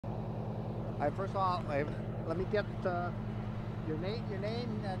right, first of all, let me get your name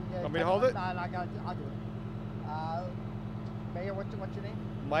and. Want me to hold it? I'll do it. Mayor, what's your name?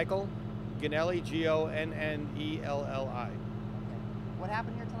 Michael Gonelli, Gonnelli. Okay. What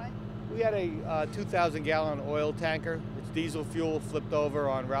happened here tonight? We had a 2,000-gallon oil tanker. It's diesel fuel flipped over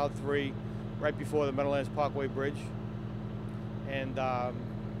on Route 3 right before the Meadowlands Parkway Bridge. And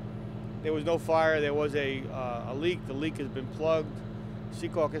there was no fire. There was a leak. The leak has been plugged.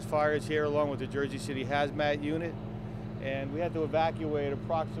 Secaucus Fire is here along with the Jersey City Hazmat unit. And we had to evacuate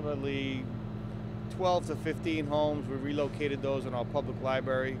approximately 12 to 15 homes. We relocated those in our public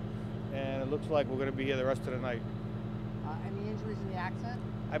library. And it looks like we're going to be here the rest of the night. Any injuries in the accident?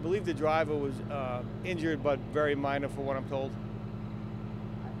 I believe the driver was injured, but very minor for what I'm told.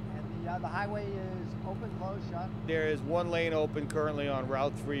 And the highway is open, closed, shut? There is one lane open currently on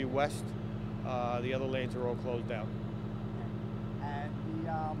Route 3 West. The other lanes are all closed down. Okay. And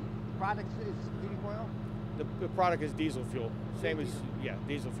the product is heating oil? The product is diesel fuel. Same as, Diesel. yeah,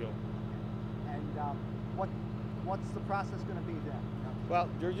 diesel fuel. And what's the process going to be then? Well,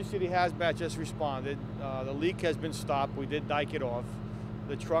 Jersey City Hazmat just responded. The leak has been stopped. We did dike it off.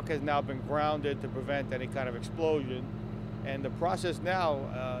 The truck has now been grounded to prevent any kind of explosion. And the process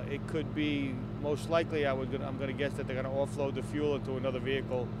now, it could be, most likely, I'm going to guess that they're going to offload the fuel into another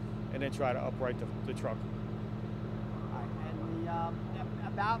vehicle and then try to upright the truck. All right. And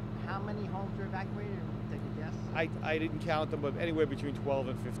about how many homes are evacuated? Take a guess. I didn't count them, but anywhere between 12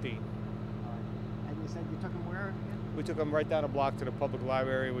 and 15. All right. And you said you took them where again? We took them right down the block to the public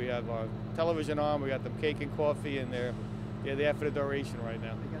library. We have television on. We got them cake and coffee, and they're there for the duration right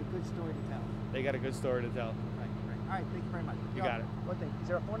now. They got a good story to tell. They got a good story to tell. Right. All right. Thank you very much. You got it. One thing. Is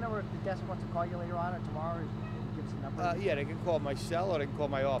there a phone number if the desk wants to call you later on or tomorrow? Or give us a number? Yeah, they can call my cell or they can call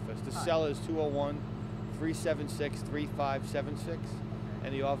my office. The cell is 201-376-3576,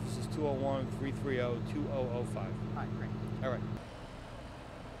 and the office is 201-330-2005. All right. Great. All right.